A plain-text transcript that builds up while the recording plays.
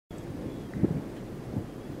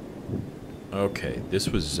Okay, this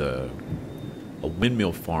was a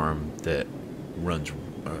windmill farm that runs,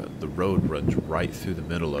 the road runs right through the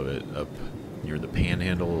middle of it, up near the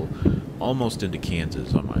Panhandle, almost into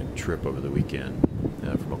Kansas on my trip over the weekend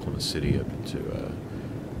from Oklahoma City up into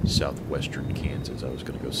Southwestern Kansas. I was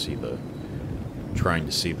going to go see trying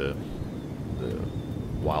to see the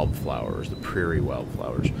wildflowers, the prairie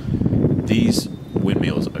wildflowers. These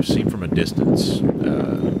windmills I've seen from a distance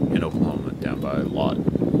in Oklahoma, down by Lawton,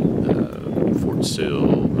 Fort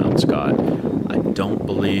Sill, Mount Scott. I don't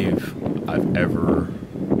believe I've ever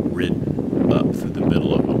ridden up through the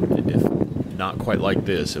middle of them, if not quite like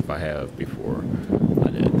this, if I have before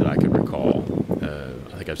that I can recall.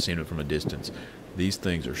 I think I've seen it from a distance. These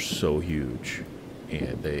things are so huge,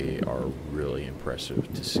 and they are really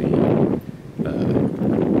impressive to see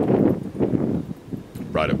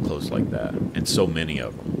right up close like that. And so many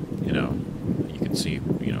of them, you can see,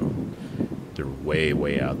 they're way,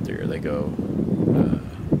 way out there. They go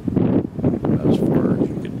as far as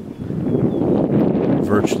you can,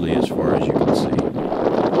 virtually as far as you can see.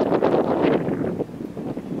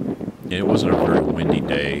 And it wasn't a very windy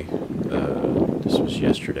day. This was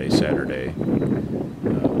yesterday, Saturday,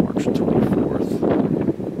 March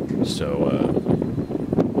 24th. So,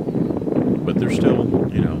 but they're still,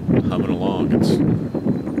 humming along. It's,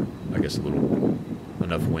 I guess,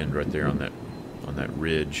 enough wind right there on that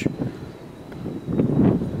ridge.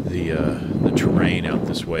 The terrain out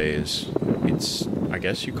this way it's I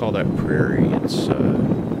guess you call that prairie. It's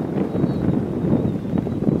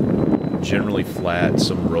generally flat,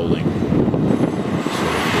 some rolling sort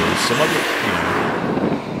of hills. Some of it,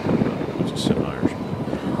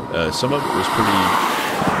 some of it was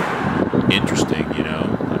pretty interesting.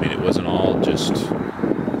 I mean, it wasn't all just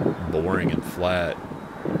boring and flat.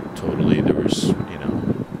 Totally, there was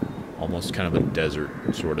almost kind of a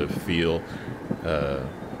desert sort of feel.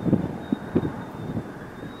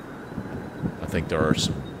 I think there are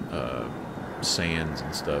some sands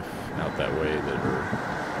and stuff out that way that are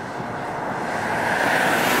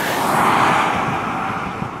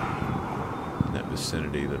in that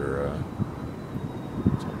vicinity that are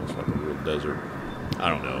it's almost like a real desert. I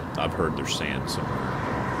don't know. I've heard there's sand somewhere.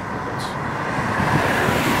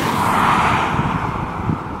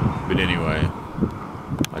 But anyway,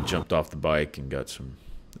 I jumped off the bike and got some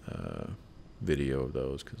video of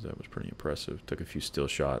those because that was pretty impressive. Took a few still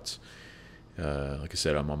shots. Like I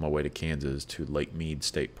said, I'm on my way to Kansas to Lake Meade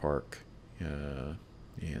State Park, and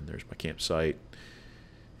there's my campsite,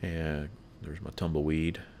 and there's my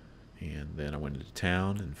tumbleweed, and then I went into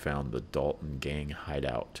town and found the Dalton Gang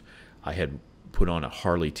hideout. I had put on a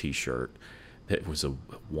Harley t-shirt that was a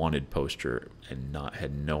wanted poster and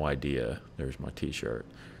had no idea. There's my t-shirt.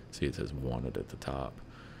 See, it says wanted at the top,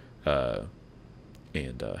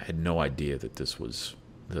 and had no idea that this was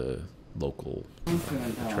the local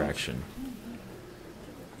attraction.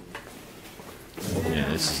 Yeah,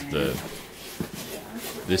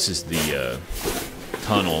 this is the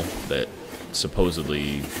tunnel that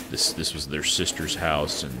supposedly this was their sister's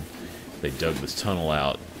house, and they dug this tunnel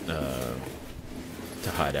out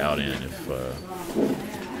to hide out in if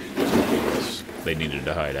they needed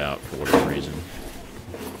to hide out for whatever reason.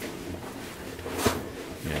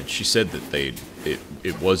 And she said that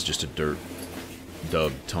it was just a dirt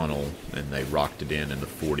dug tunnel, and they rocked it in the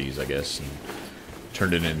 40s, I guess, and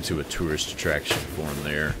turned it into a tourist attraction for them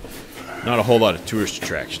there. Not a whole lot of tourist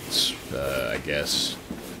attractions, I guess,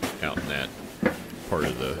 out in that part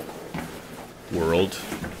of the world.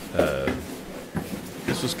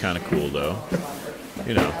 This was kind of cool, though.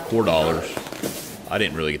 $4. I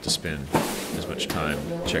didn't really get to spend as much time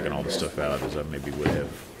checking all the stuff out as I maybe would have.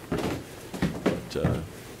 But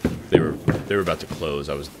they were about to close.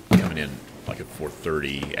 I was coming in like at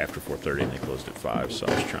 4:30, after 4:30, and they closed at 5. So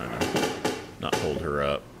I was trying to not hold her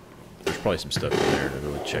up. There's probably some stuff in there to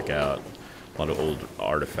really check out. A lot of old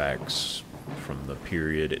artifacts from the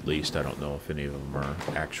period, at least. I don't know if any of them are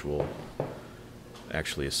actually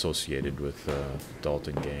associated with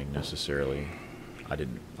Dalton Gang necessarily. I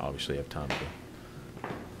didn't obviously have time to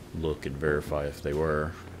look and verify if they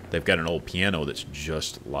were. They've got an old piano that's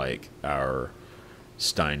just like our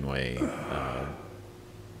Steinway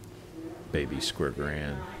Baby Square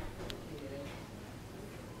Grand,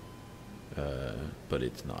 but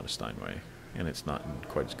it's not a Steinway, and it's not in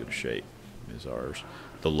quite as good a shape as ours.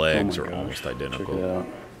 The legs are almost identical. Check it out.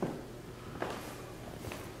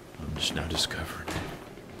 I'm just now discovering it.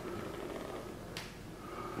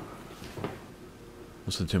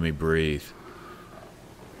 Listen to me breathe.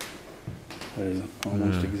 That is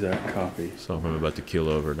almost exact copy So I'm about to keel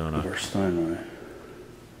over, don't of I? our Steinway.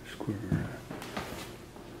 Square.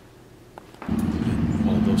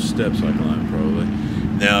 All those steps I climbed, probably.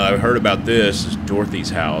 Now, I heard about this, Dorothy's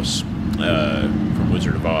house from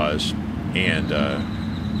Wizard of Oz, and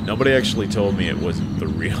nobody actually told me it wasn't the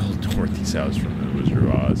real Dorothy's house from the Wizard of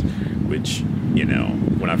Oz, which, you know,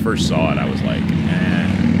 when I first saw it, I was like,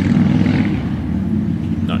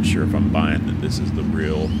 not sure if I'm buying that this is the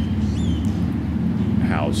real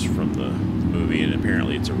house from the movie, and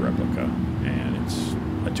apparently it's a replica, and it's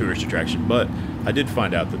a tourist attraction. But I did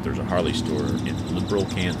find out that there's a Harley store in Liberal,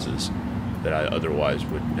 Kansas that I otherwise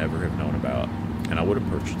would never have known about, and I would have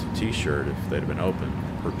purchased a t-shirt if they'd have been open.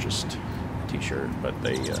 Purchased a t-shirt, but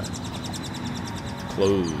they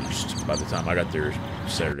closed by the time I got there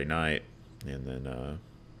Saturday night, and then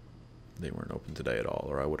they weren't open today at all,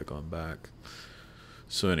 or I would have gone back.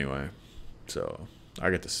 So anyway, so I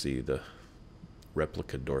got to see the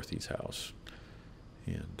replica Dorothy's house,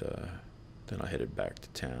 and then I headed back to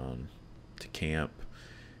town to camp,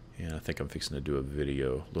 and I think I'm fixing to do a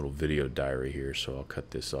little video diary here, so I'll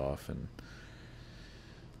cut this off and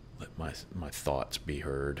let my thoughts be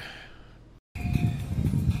heard. I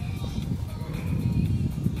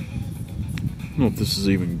don't know if this is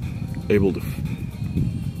even able to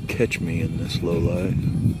catch me in this low light.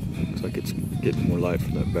 Looks like it's getting more light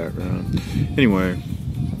from that background. Anyway,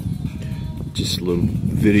 just a little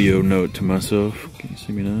video note to myself. Can you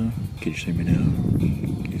see me now? Can you see me now?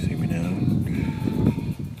 Can you see me now?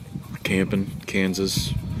 Camping,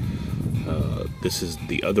 Kansas. This is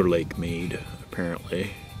the other Lake Meade,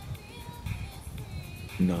 apparently.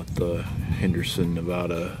 Not the Henderson,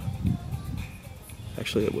 Nevada.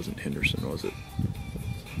 Actually, it wasn't Henderson, was it?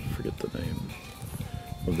 I forget the name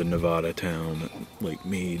of the Nevada town that Lake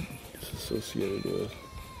Meade is associated with.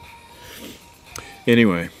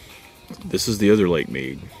 Anyway, this is the other Lake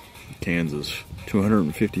Meade, Kansas.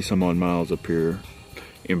 250 some odd miles up here.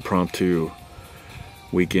 Impromptu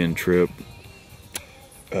weekend trip.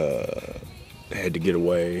 Had to get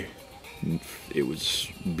away. It was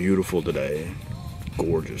beautiful today.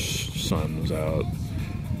 Gorgeous. Sun was out.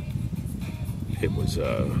 It was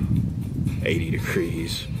 80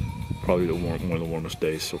 degrees. Probably one of the warmest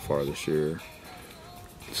days so far this year.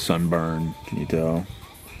 Sunburn, can you tell?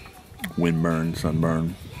 Windburn,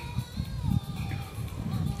 sunburn.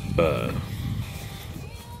 I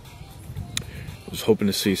was hoping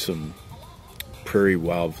to see some prairie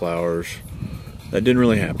wildflowers. That didn't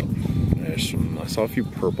really happen. I saw a few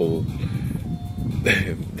purple.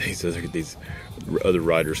 These other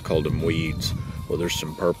riders called them weeds. Well, there's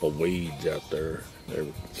some purple weeds out there. There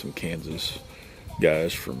were some Kansas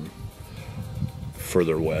guys from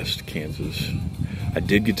further west Kansas. I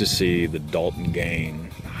did get to see the Dalton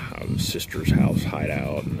gang sister's house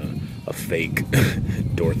hideout and a fake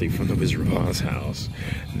Dorothy from the Wizard of Oz house.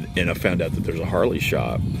 And I found out that there's a Harley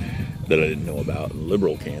shop that I didn't know about in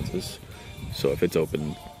Liberal, Kansas. So if it's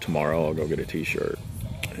open tomorrow, I'll go get a t-shirt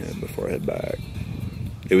before I head back.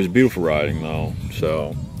 It was beautiful riding though,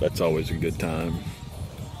 so that's always a good time.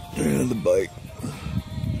 And the bike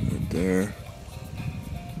right there.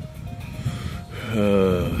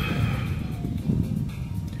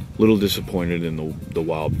 Little disappointed in the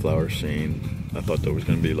wildflower scene. I thought there was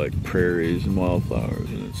going to be like prairies and wildflowers,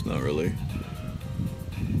 and it's not really.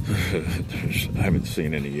 I haven't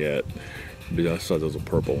seen any yet. I saw those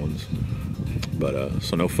purple ones, but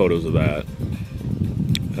so no photos of that.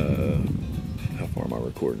 How far am I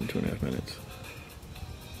recording? 2.5 minutes.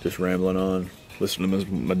 Just rambling on, listening to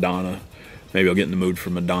Madonna. Maybe I'll get in the mood for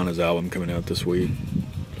Madonna's album coming out this week.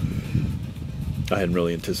 I hadn't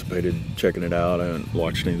really anticipated checking it out. I haven't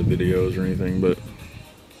watched any of the videos or anything, but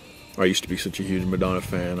I used to be such a huge Madonna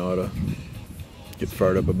fan. I ought to get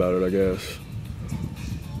fired up about it, I guess.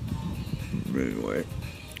 Anyway,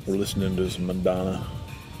 we're listening to some Madonna.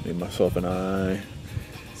 Me, myself, and I.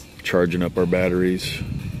 Charging up our batteries.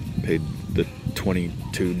 Paid the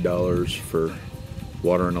 $22 for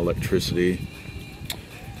water and electricity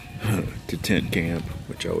to tent camp,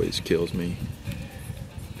 which always kills me.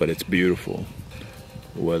 But it's beautiful.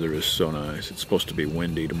 The weather is so nice. It's supposed to be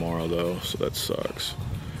windy tomorrow though, so that sucks.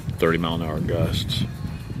 30-mile-an-hour gusts.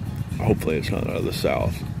 Hopefully it's not out of the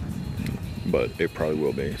south, but it probably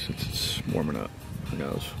will be since it's warming up. Who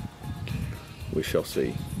knows? We shall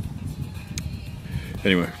see.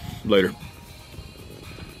 Anyway, later.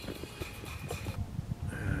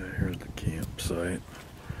 Here's the campsite.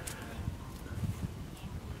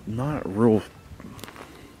 Not a real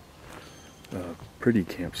pretty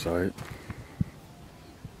campsite.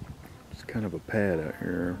 It's kind of a pad out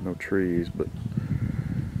here, no trees, but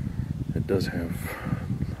it does have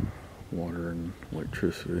water and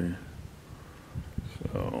electricity.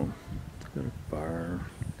 So, got a fire,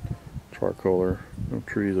 charcoaler. No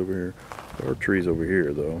trees over here. There are trees over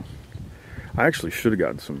here, though. I actually should have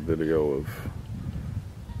gotten some video of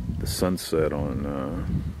the sunset on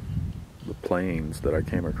the plains that I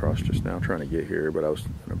came across just now trying to get here, but I was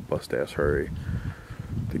in a bust-ass hurry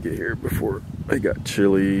to get here before it got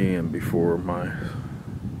chilly and before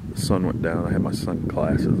the sun went down. I had my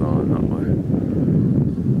sunglasses on, not my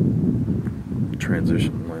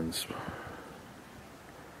transition lens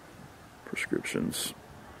prescriptions.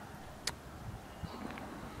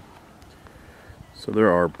 So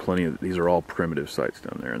there are plenty of, these are all primitive sites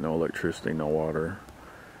down there. No electricity, no water,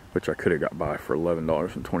 which I could have got by for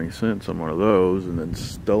 $11.20 on one of those and then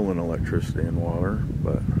stolen electricity and water,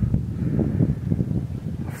 but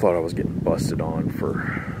I thought I was getting busted on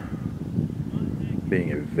for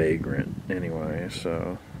being a vagrant anyway,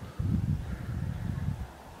 so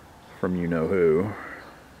from you know who.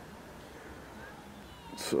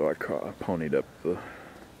 So I ponied up the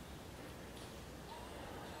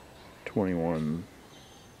 22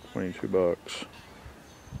 bucks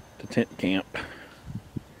to tent camp,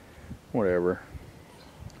 whatever.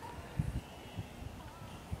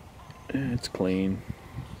 And it's clean.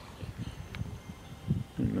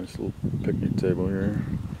 Nice little picnic table here.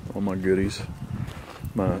 All my goodies.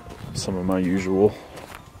 Some of my usual.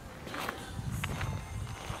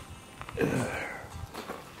 We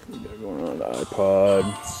got going on the iPod.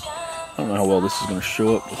 I don't know how well this is going to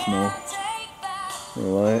show up with no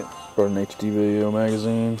light. Brought an HD video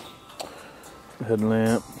magazine.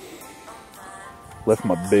 Headlamp. Left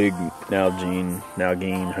my big Nalgene,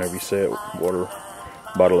 however you say it, water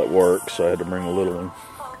bottle at work, so I had to bring a little one.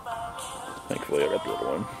 Thankfully I got the little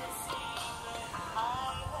one.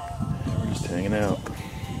 We're just hanging out,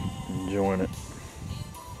 enjoying it.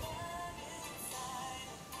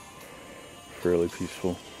 Fairly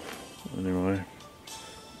peaceful. Anyway,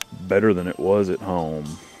 better than it was at home.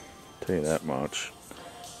 Tell you that much.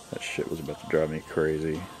 That shit was about to drive me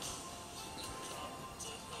crazy.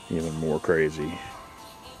 Even more crazy.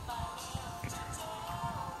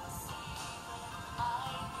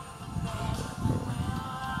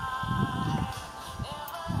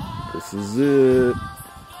 This is it.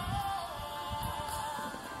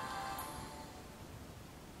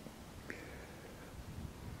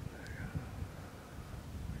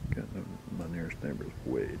 My nearest neighbor's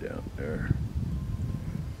way down there. I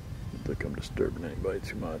don't think I'm disturbing anybody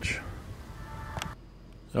too much.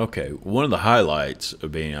 Okay, one of the highlights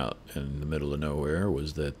of being out in the middle of nowhere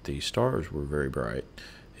was that the stars were very bright,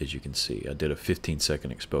 as you can see. I did a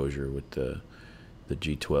 15-second exposure with the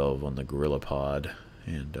G12 on the Gorilla Pod,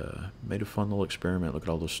 and made a fun little experiment. Look at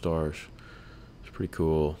all those stars. It's pretty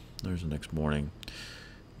cool. There's the next morning,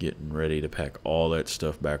 getting ready to pack all that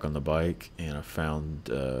stuff back on the bike, and I found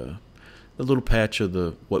a little patch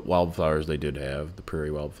of what wildflowers they did have, the prairie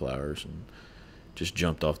wildflowers, and just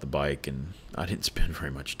jumped off the bike, and I didn't spend very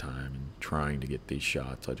much time in trying to get these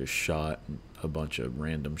shots. I just shot a bunch of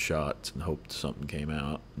random shots and hoped something came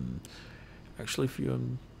out, and actually a few of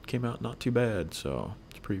them came out not too bad, so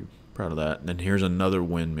it's pretty proud of that. And then here's another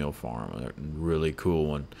windmill farm, a really cool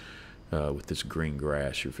one with this green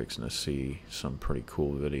grass. You're fixing to see some pretty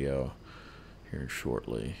cool video here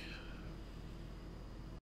shortly.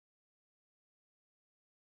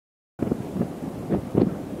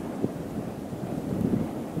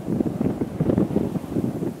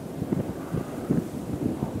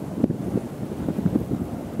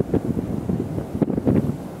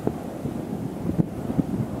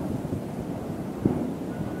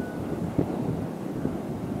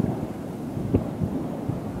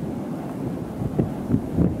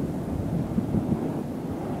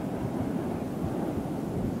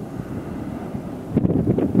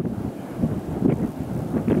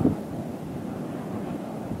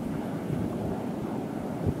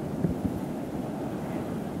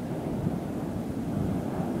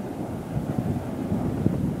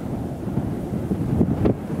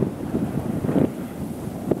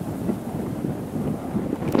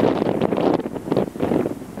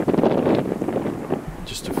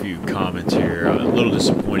 Comments here. I'm a little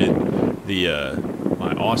disappointed.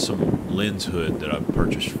 My awesome lens hood that I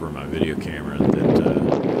purchased for my video camera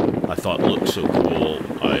that I thought looked so cool.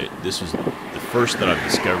 This was the first that I've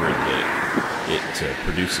discovered that it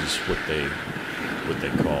produces what they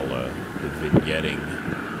call the vignetting.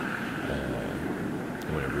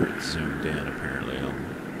 Whenever it's zoomed in, apparently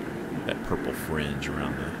on that purple fringe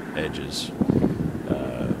around the edges.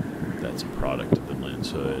 That's a product of the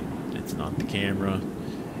lens hood. It's not the camera.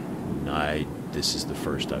 This is the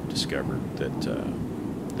first I've discovered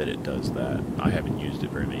that it does that. I haven't used it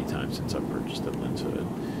very many times since I purchased that lens hood.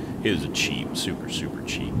 It was a cheap, super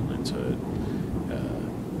cheap lens hood.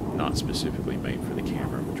 not specifically made for the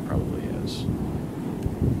camera, which probably has.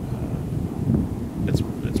 That's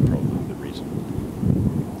probably the reason.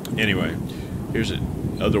 Anyway, here's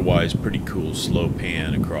an otherwise pretty cool slow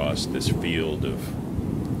pan across this field of.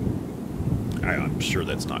 I'm sure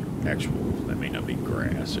that's not actual. That may not be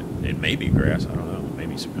grass. It may be grass. I don't know.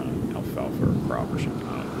 Maybe some kind of alfalfa or crop or something.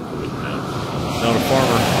 I wouldn't know. Not a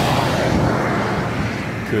farmer.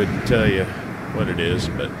 Couldn't tell you what it is,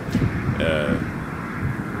 but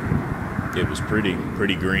it was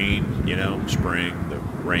pretty green. You know, spring. The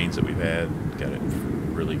rains that we've had got it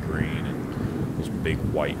really green, and those big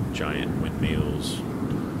white giant windmills.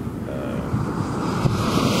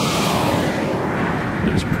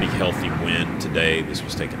 There's a pretty healthy wind today. This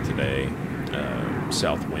was taken today.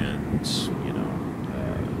 South winds, you know,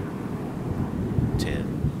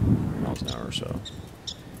 10 miles an hour or so.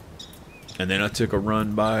 And then I took a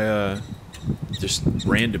run by, just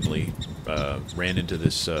randomly, ran into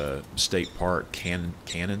this state park, Canton,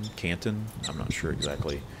 I'm not sure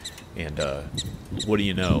exactly. And what do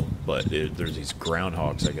you know? But there's these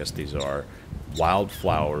groundhogs, I guess these are,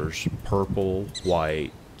 wildflowers, purple,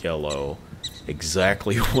 white, yellow,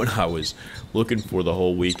 exactly what I was looking for the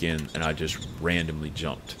whole weekend, and I just randomly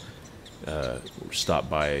jumped, stopped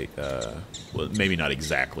by, well, maybe not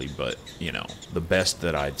exactly, but, you know, the best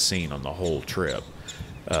that I'd seen on the whole trip,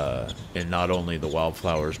 and not only the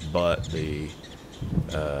wildflowers, but the,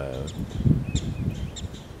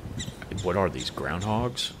 what are these,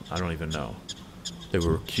 groundhogs? I don't even know. They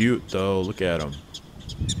were cute, though. Look at them.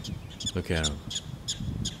 Look at them.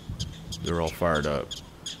 They're all fired up.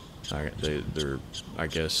 They're, I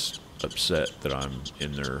guess, upset that I'm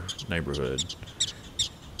in their neighborhood.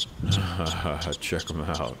 Check them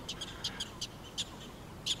out.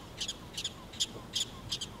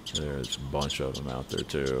 There's a bunch of them out there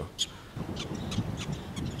too.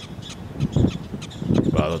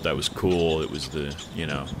 But I thought that was cool. It was the, you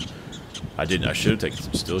know, I should have taken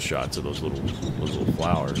some still shots of those little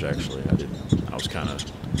flowers. Actually, I didn't. I was kind of,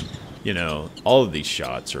 you know, all of these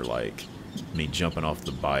shots are like me jumping off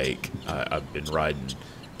the bike. I've been riding,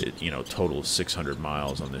 you know, total of 600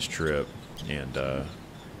 miles on this trip, and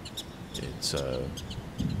it's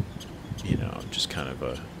you know, just kind of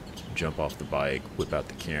a jump off the bike, whip out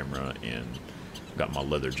the camera, and got my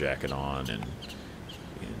leather jacket on, and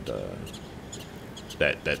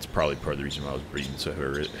that's probably part of the reason why I was breathing so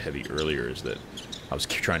heavy earlier, is that I was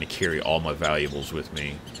trying to carry all my valuables with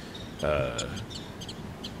me,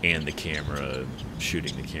 and the camera,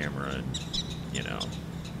 shooting the camera, and, you know,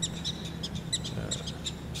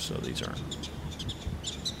 so these aren't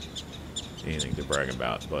anything to brag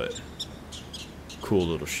about, but cool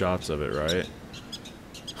little shots of it, right?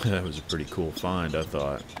 That was a pretty cool find, I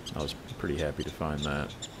thought. I was pretty happy to find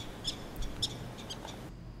that.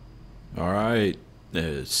 All right,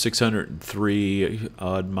 603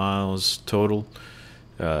 odd miles total.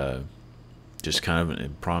 Just kind of an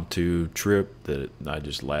impromptu trip that I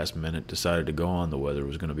just last minute decided to go on. The weather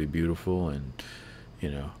was going to be beautiful, and, you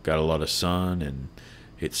know, got a lot of sun, and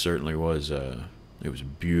it certainly was it was a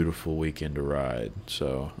beautiful weekend to ride.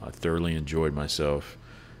 So I thoroughly enjoyed myself.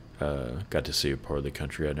 Got to see a part of the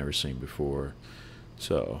country I'd never seen before.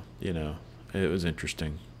 So, you know, it was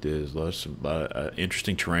interesting. There's lots of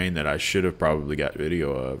interesting terrain that I should have probably got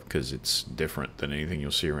video of, because it's different than anything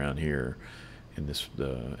you'll see around here in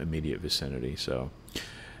the immediate vicinity. So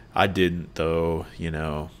I didn't, though. You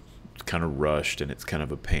know, it's kind of rushed, and it's kind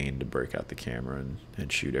of a pain to break out the camera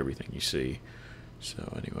and shoot everything you see.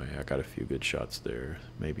 So anyway, I got a few good shots there.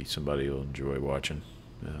 Maybe somebody will enjoy watching.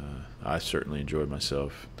 I certainly enjoyed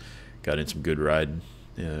myself. Got in some good riding.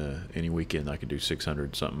 Any weekend I could do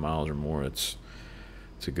 600 something miles or more, it's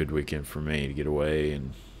a good weekend for me to get away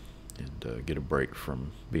and get a break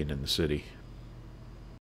from being in the city.